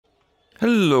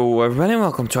Hello everybody,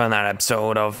 welcome to another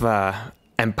episode of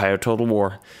Empire Total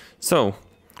War. So,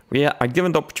 we are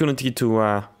given the opportunity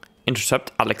to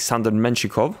intercept Alexander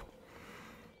Menshikov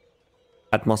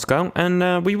at Moscow,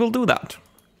 and we will do that.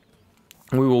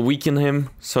 We will weaken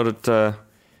him so that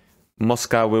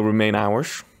Moscow will remain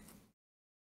ours.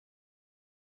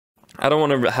 I don't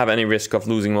want to have any risk of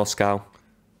losing Moscow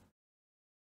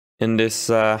in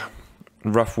this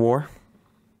rough war.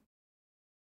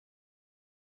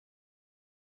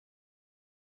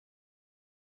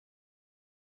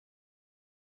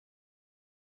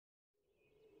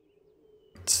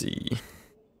 Let's see.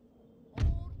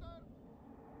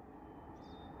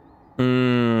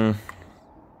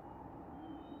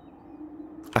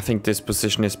 I think this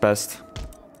position is best.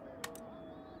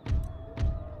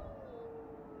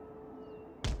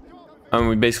 And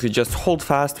we basically just hold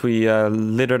fast, we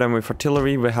litter them with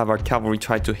artillery, we have our cavalry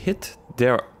try to hit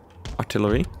their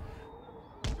artillery.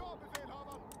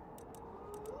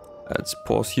 Let's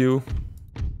pause you.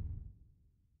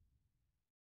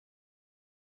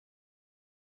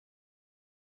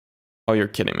 Oh, you're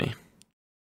kidding me.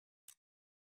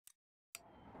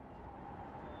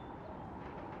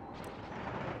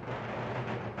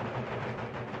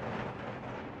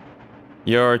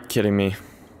 You're kidding me.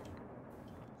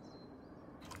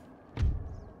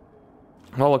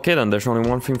 Well, okay then, there's only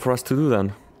one thing for us to do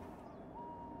then.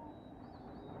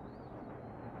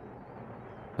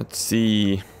 Let's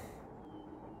see.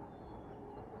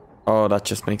 Oh, that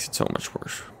just makes it so much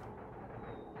worse.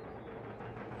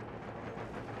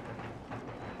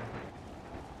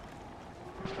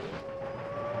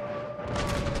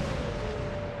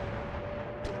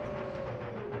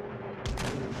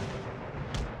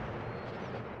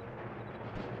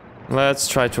 Let's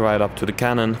try to ride up to the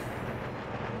cannon.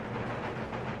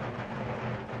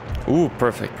 Ooh,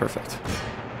 perfect, perfect.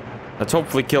 Let's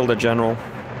hopefully kill the general.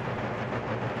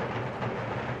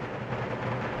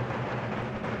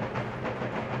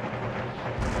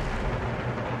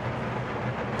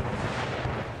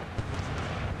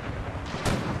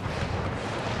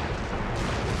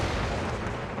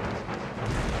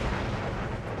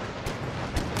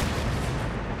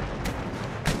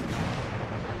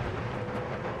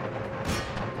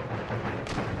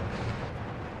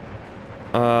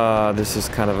 This is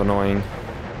kind of annoying.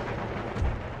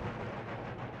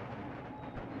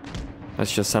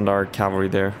 Let's just send our cavalry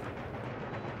there.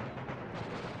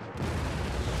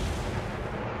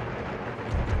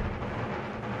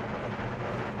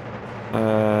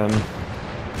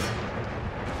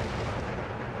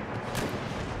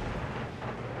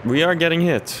 We are getting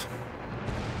hit.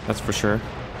 That's for sure.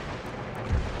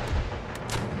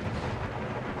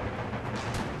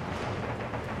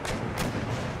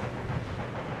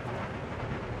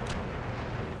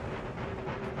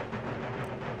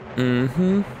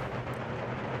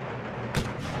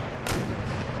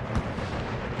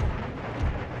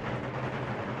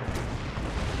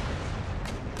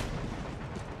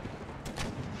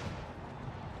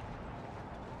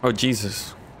 Oh,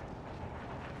 Jesus.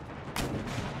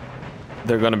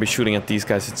 They're gonna be shooting at these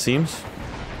guys, it seems.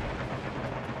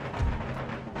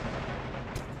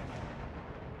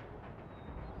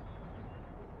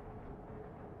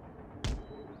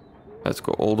 Let's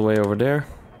go all the way over there.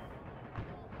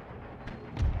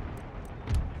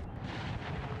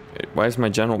 Okay, why is my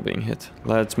general being hit?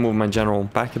 Let's move my general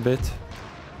back a bit.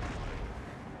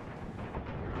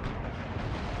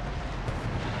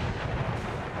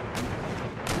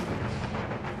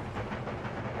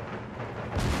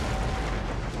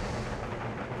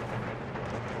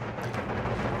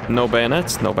 No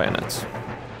bayonets, no bayonets.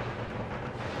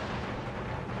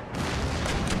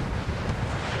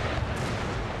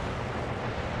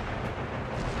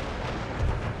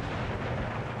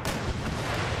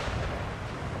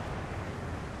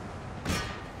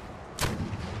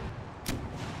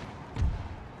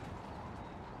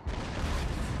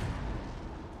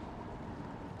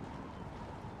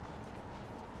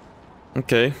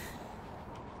 Okay.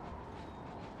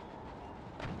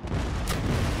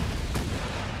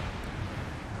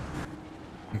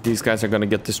 These guys are gonna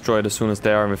get destroyed as soon as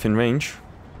they are within range.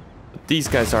 But these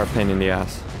guys are a pain in the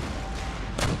ass.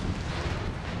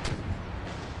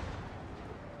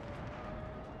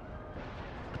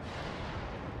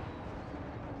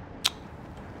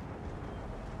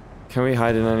 Can we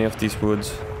hide in any of these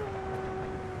woods?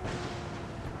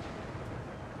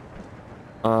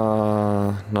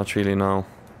 Not really, no.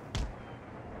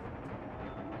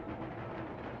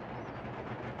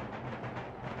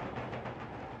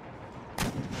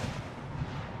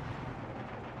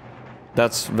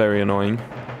 That's very annoying.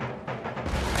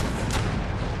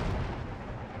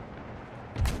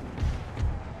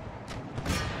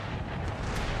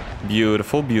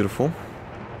 Beautiful, beautiful.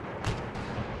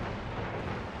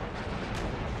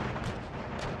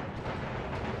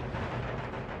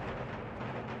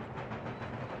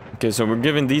 Okay, so we're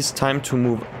giving these time to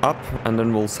move up, and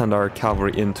then we'll send our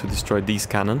cavalry in to destroy these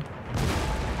cannon.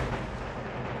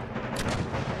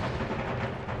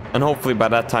 And hopefully by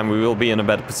that time we will be in a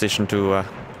better position to...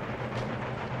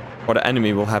 or the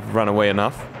enemy will have run away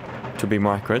enough to be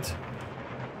more accurate.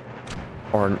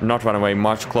 Or not run away,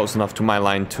 march close enough to my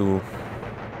line to...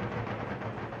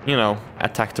 you know,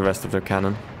 attack the rest of their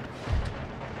cannon.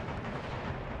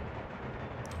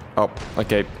 Oh,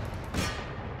 okay.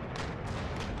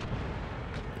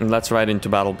 And let's ride into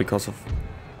battle because of...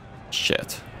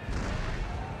 shit.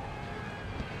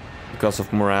 Because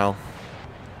of morale.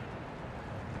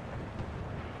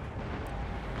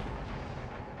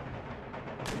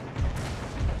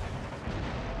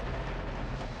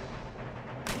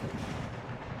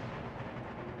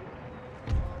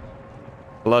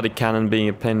 Bloody cannon being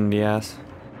a pain in the ass.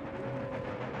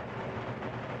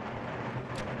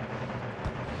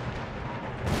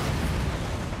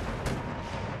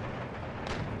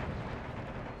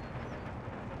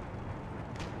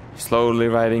 Slowly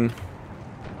riding.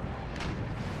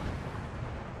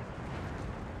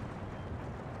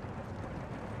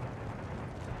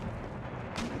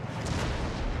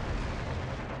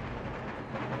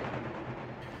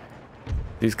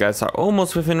 These guys are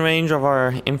almost within range of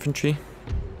our infantry.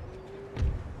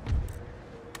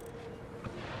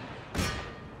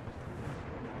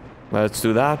 Let's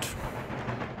do that.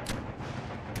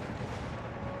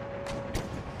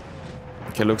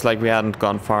 Okay, looks like we hadn't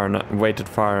gone far enough, waited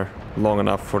far long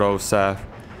enough for those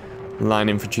line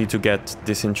infantry to get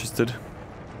disinterested.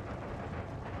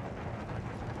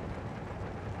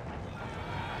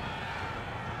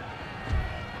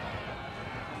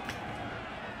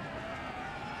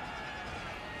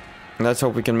 Let's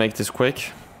hope we can make this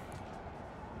quick.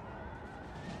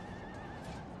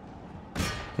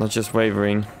 Not just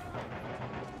wavering.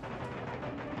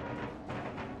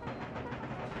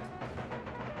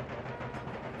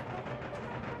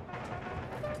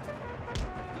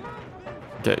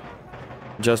 Okay,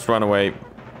 just run away.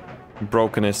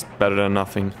 Broken is better than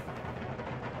nothing.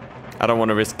 I don't want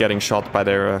to risk getting shot by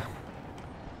their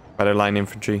line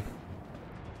infantry.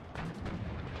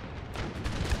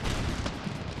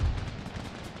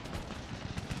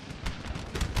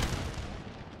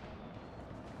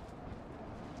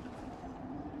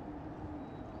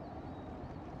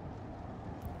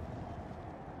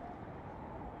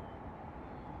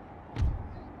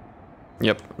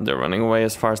 Yep, they're running away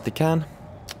as far as they can.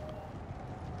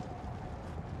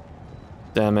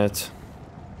 Damn it.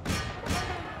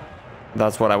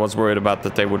 That's what I was worried about,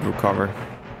 that they would recover.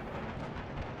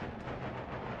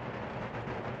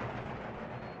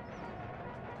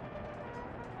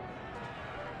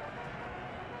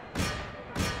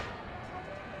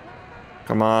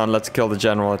 Come on, let's kill the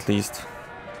general at least.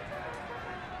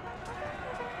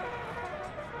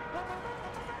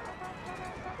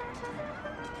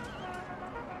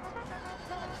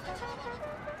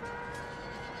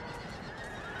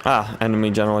 Ah,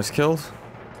 enemy general is killed.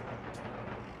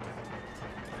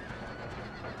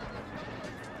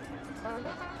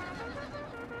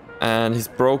 And he's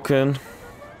broken.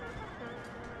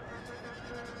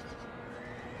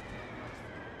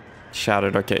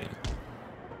 Shattered, okay.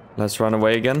 Let's run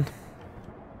away again.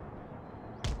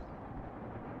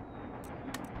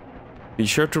 Be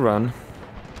sure to run.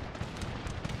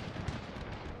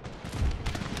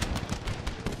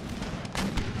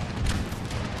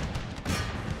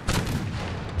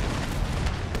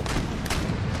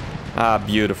 Ah,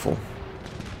 beautiful.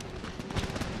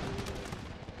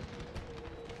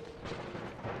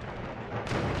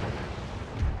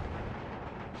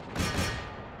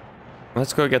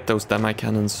 Let's go get those demi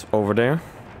cannons over there.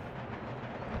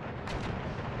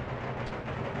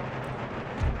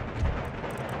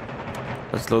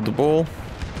 Let's load the ball.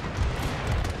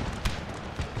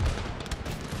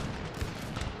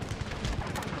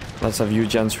 Let's have you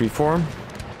gents reform.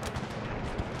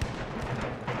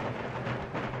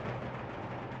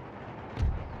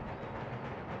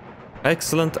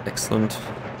 Excellent, excellent.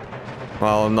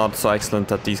 Well, not so excellent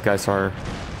that these guys are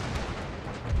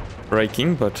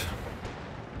breaking, but...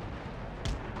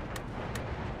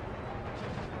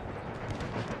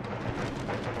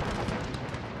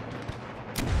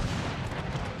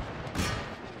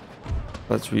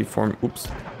 let's reform, oops.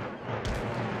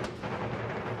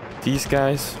 These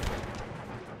guys.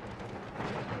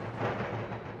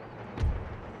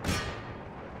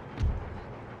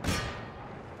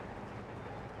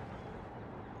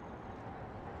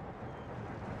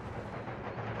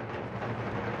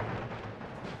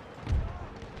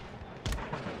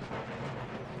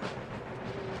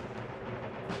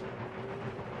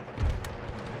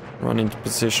 Run into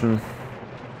position.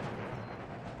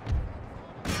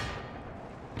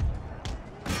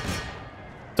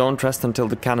 Don't rest until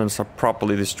the cannons are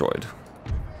properly destroyed.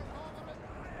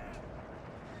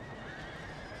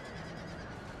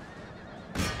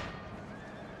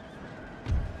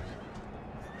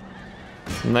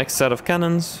 Next set of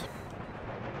cannons.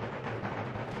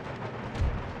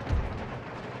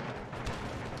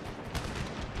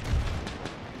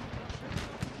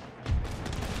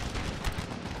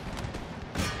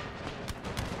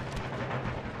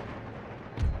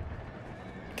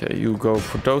 Okay, you go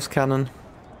for those cannon.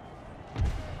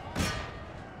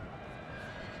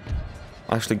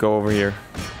 Actually go over here.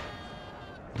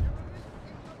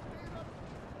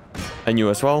 And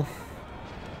you as well.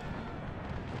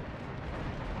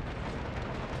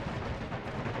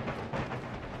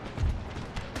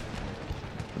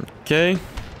 Okay.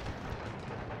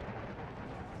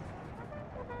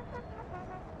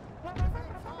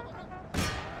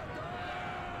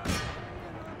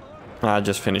 I'll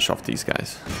just finish off these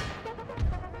guys.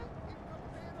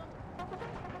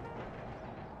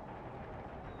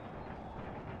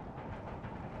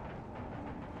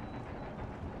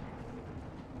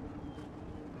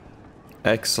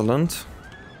 Excellent.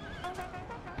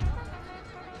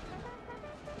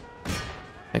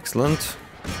 Excellent.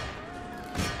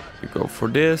 You go for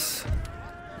this.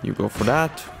 You go for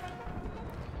that.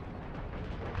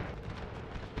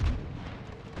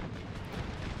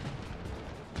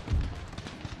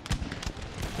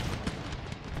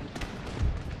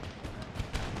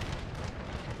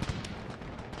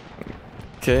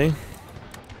 Okay.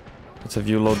 Let's have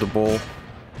you load the ball.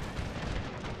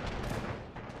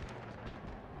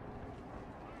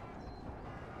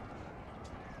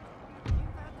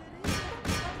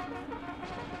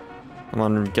 Come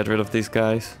on, get rid of these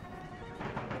guys.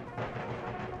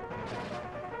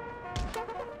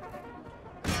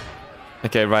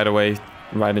 Okay, right away,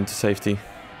 right into safety.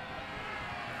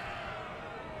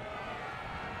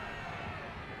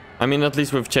 I mean, at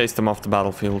least we've chased them off the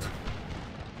battlefield.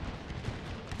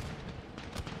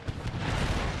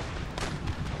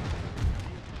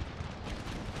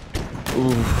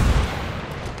 Ooh,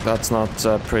 that's not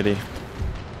pretty.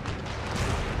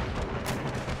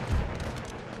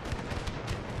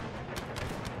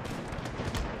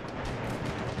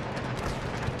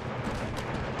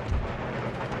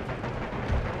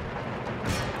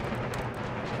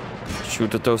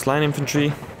 Shoot at those line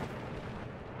infantry.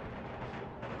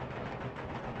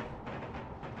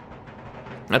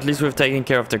 At least we've taken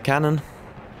care of their cannon.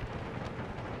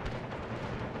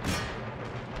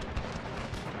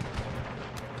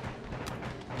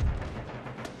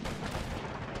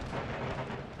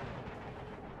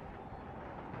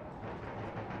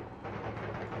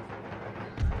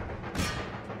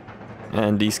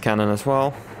 And these cannon as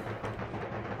well.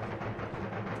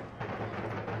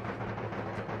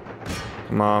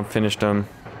 Come on, finish them.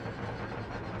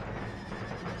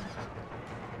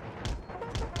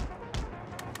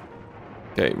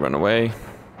 Okay, run away.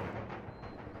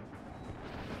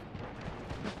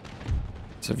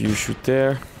 Let's have you shoot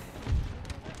there.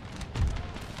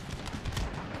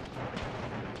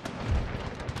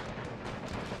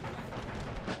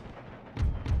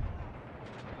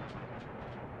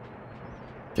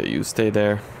 Okay, you stay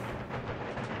there.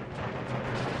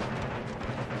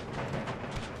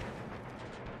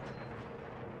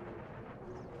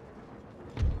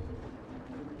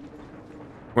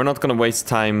 We're not gonna waste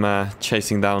time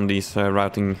chasing down these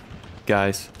routing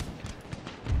guys.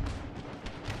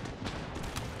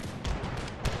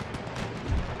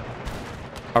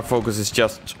 Our focus is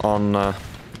just on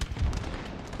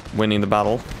winning the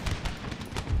battle.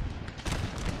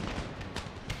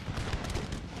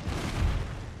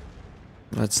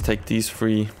 Let's take these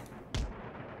three.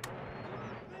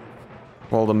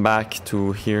 Roll them back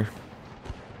to here.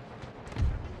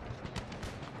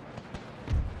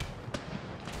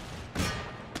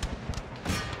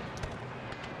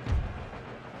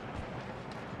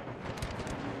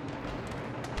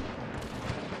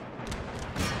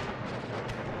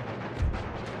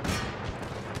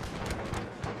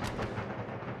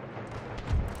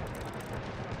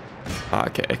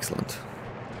 Okay, excellent.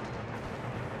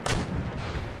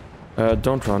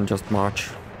 Don't run, just march.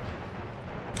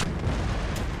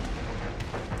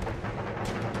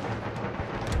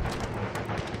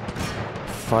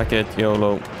 Fuck it,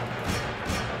 YOLO.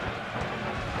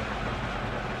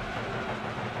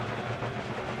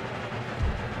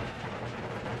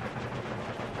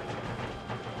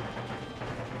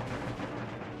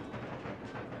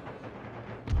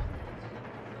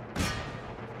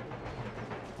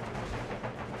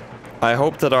 I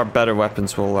hope that our better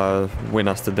weapons will win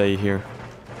us the day here.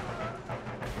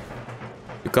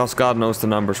 Because God knows the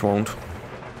numbers won't.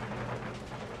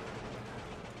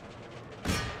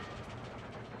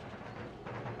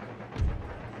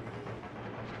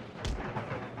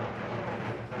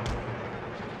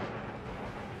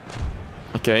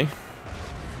 Okay.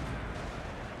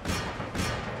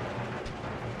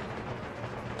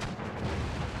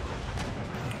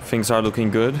 Things are looking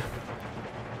good.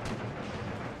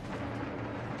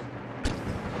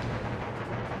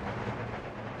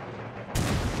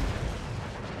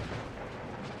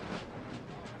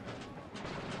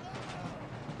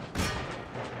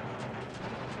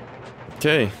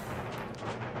 Okay.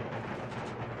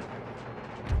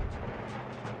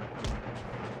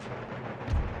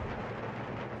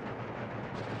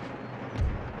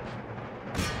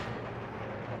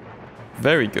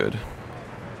 Very good.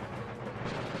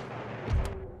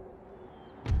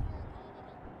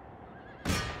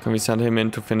 Can we send him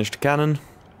in to finish the cannon?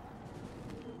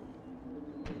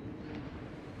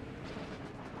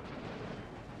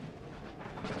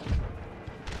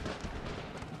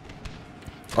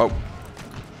 Oh.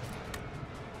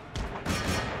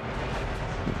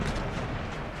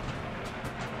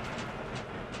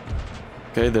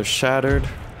 Okay, they're shattered.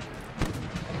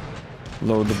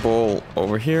 Load the ball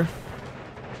over here.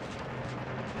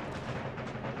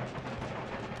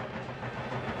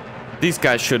 These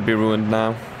guys should be ruined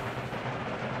now.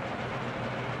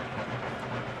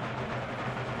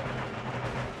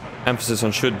 Emphasis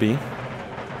on should be.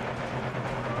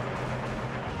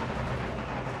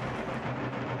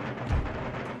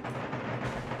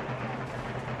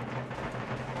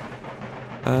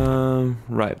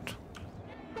 Right.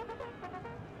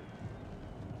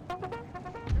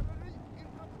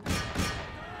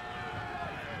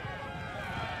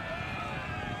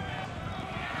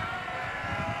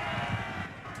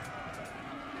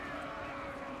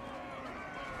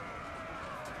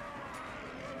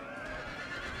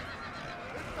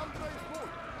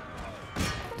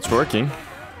 It's working.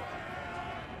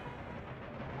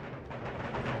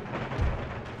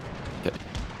 Okay,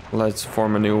 let's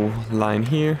form a new line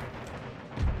here.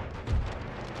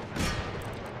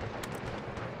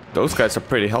 Those guys are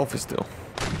pretty healthy still.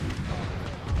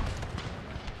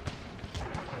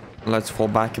 Let's fall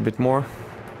back a bit more.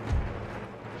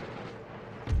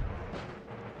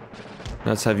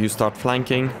 Let's have you start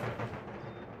flanking.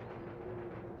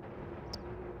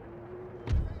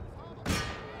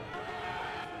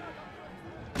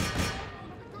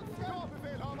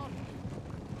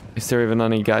 Is there even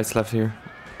any guys left here?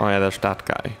 Oh yeah, there's that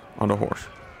guy on the horse.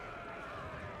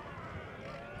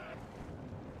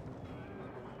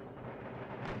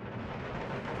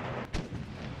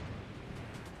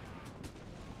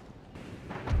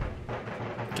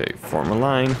 Okay, form a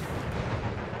line.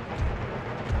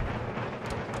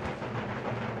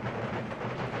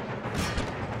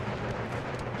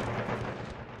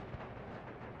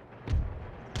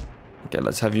 Okay,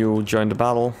 let's have you join the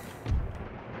battle.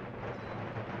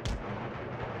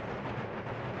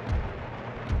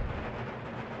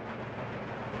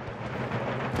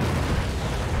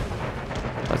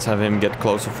 Let's have him get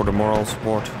closer for the moral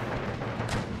support.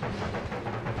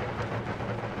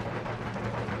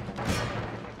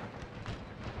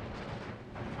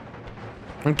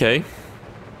 Okay.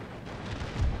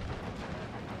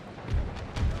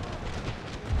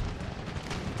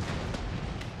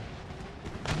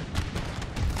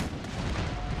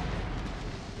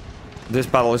 This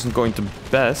battle isn't going to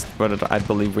best, but I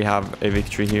believe we have a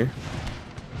victory here.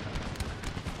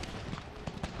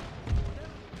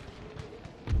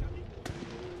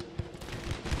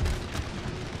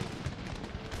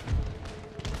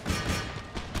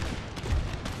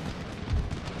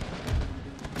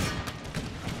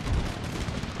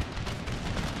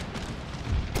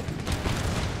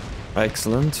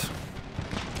 Excellent.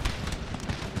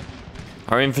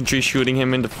 Our infantry shooting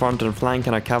him in the front and flank,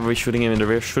 and our cavalry shooting him in the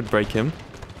rear should break him.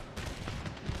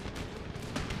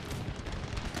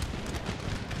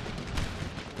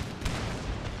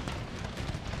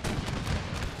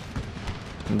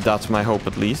 That's my hope,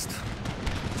 at least.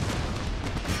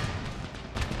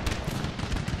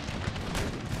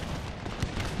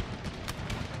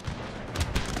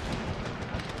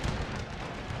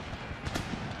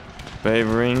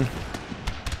 Favoring.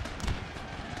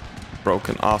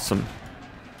 Broken, awesome.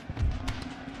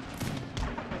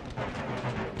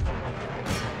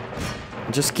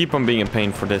 Just keep on being a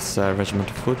pain for this regiment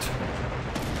of foot.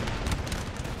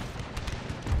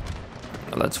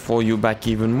 Let's fall you back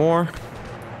even more.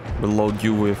 We'll load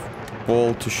you with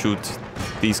ball to shoot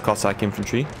these Cossack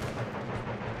infantry.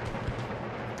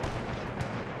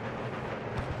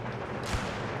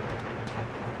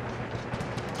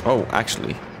 Oh,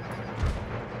 actually.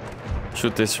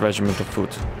 shoot this regiment of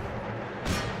foot.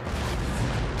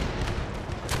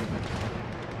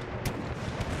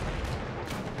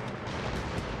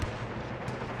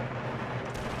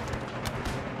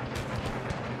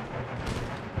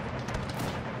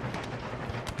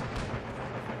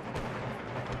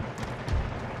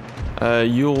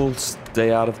 You'll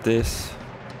stay out of this.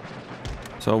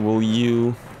 So will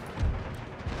you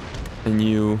and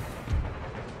you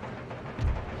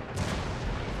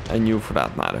and you for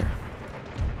that matter.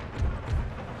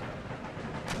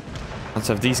 Let's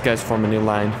have these guys form a new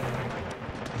line.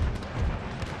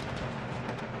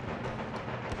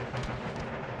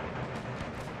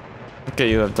 Okay,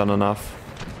 you have done enough.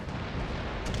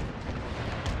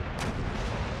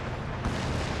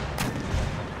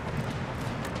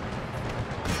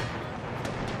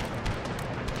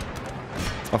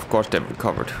 Of course they've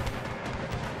recovered.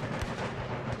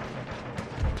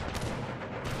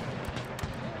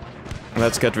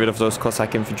 Let's get rid of those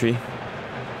Cossack infantry.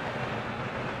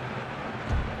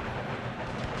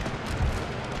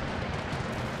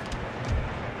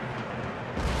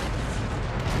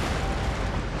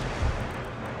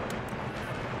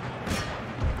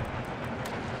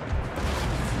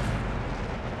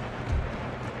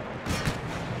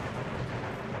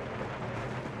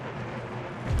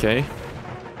 Okay.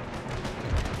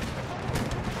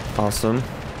 Awesome.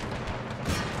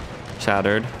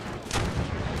 Shattered.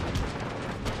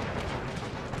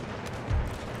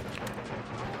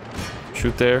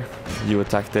 Shoot there. You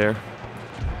attack there.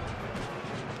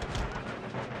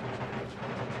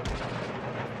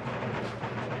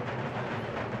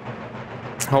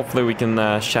 Hopefully we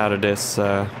can shatter this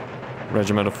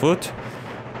regiment of foot.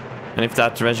 And if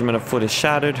that regiment of foot is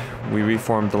shattered, we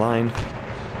reform the line.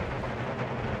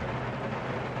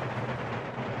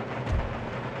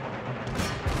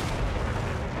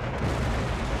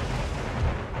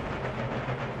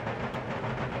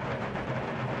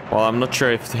 Well, I'm not sure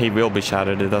if he will be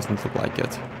shattered, it doesn't look like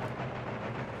it.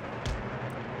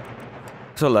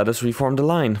 So let us reform the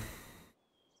line.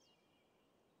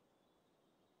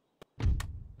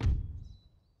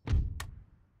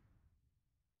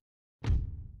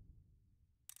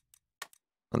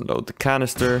 Unload the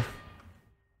canister.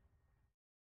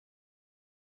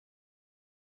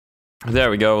 There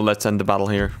we go, let's end the battle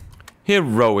here.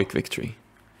 Heroic victory.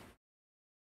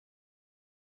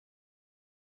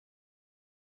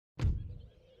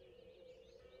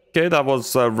 Okay, that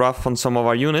was rough on some of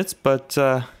our units, but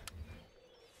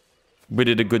we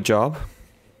did a good job.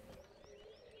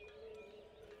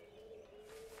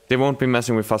 They won't be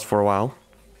messing with us for a while.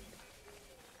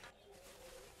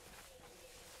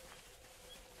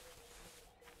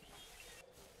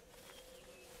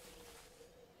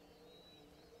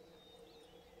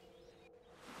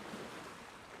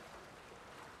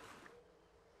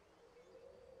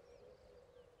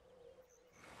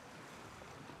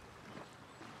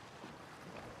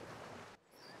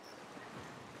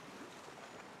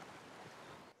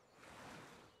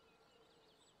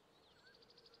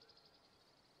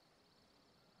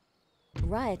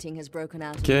 Rioting has broken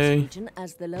out in this region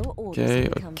as the lower orders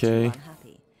have become too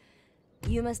unhappy.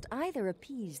 You must either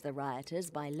appease the rioters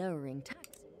by lowering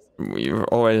taxes. We've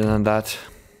already done that.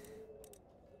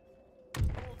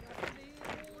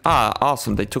 Ah,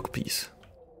 awesome, they took peace.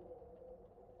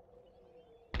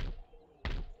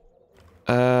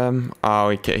 Oh,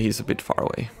 okay, he's a bit far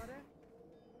away.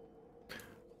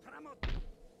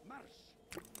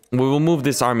 We will move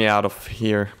this army out of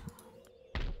here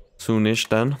soonish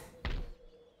then.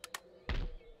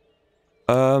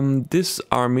 This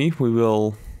army we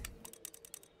will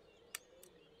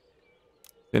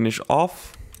finish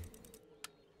off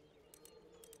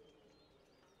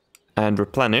and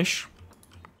replenish.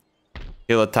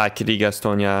 He'll attack Riga,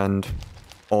 Estonia and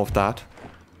all of that.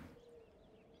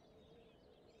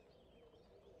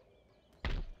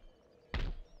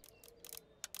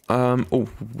 Oh,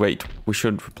 wait, we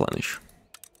should replenish.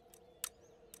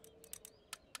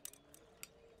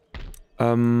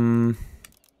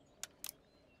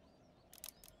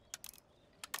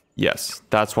 Yes,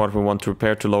 that's what we want to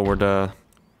repair to lower the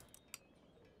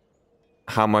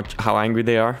how angry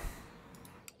they are.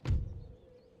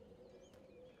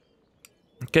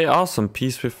 Okay, awesome.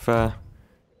 Peace with the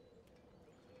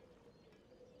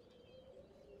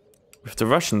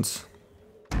Russians.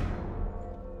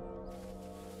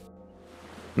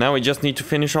 Now we just need to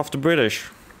finish off the British.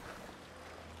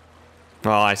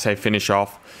 Well, I say finish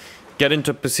off. Get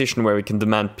into a position where we can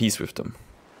demand peace with them.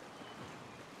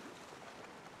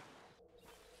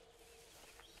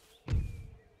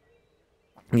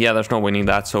 Yeah, there's no winning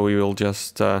that, so we will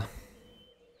just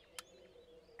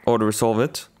auto-resolve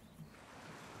it.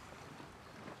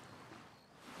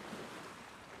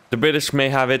 The British may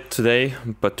have it today,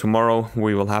 but tomorrow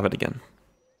we will have it again.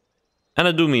 And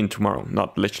I do mean tomorrow,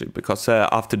 not literally, because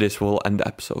after this we'll end the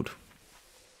episode.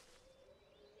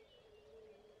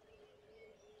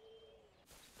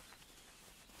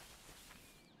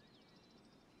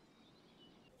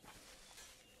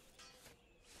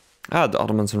 Ah, the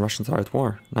Ottomans and Russians are at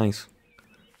war. Nice.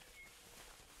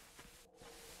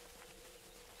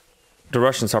 The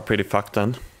Russians are pretty fucked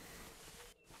then.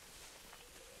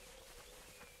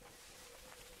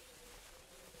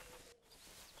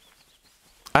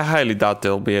 I highly doubt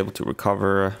they'll be able to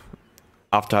recover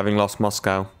after having lost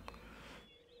Moscow.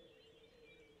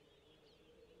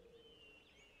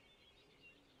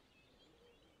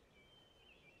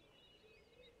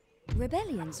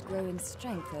 Rebellions grow in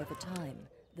strength over time,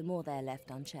 the more they're left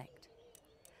unchecked.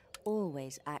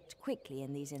 Always act quickly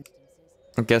in these instances.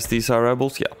 I guess these are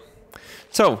rebels, yeah.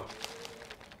 So,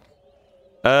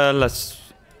 let's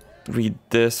read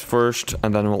this first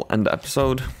and then we'll end the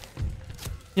episode.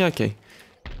 Yeah, okay.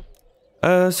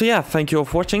 So yeah, thank you all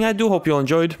for watching. I do hope you all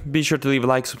enjoyed. Be sure to leave a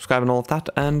like, subscribe and all of that.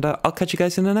 And I'll catch you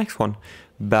guys in the next one.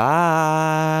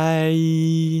 Bye!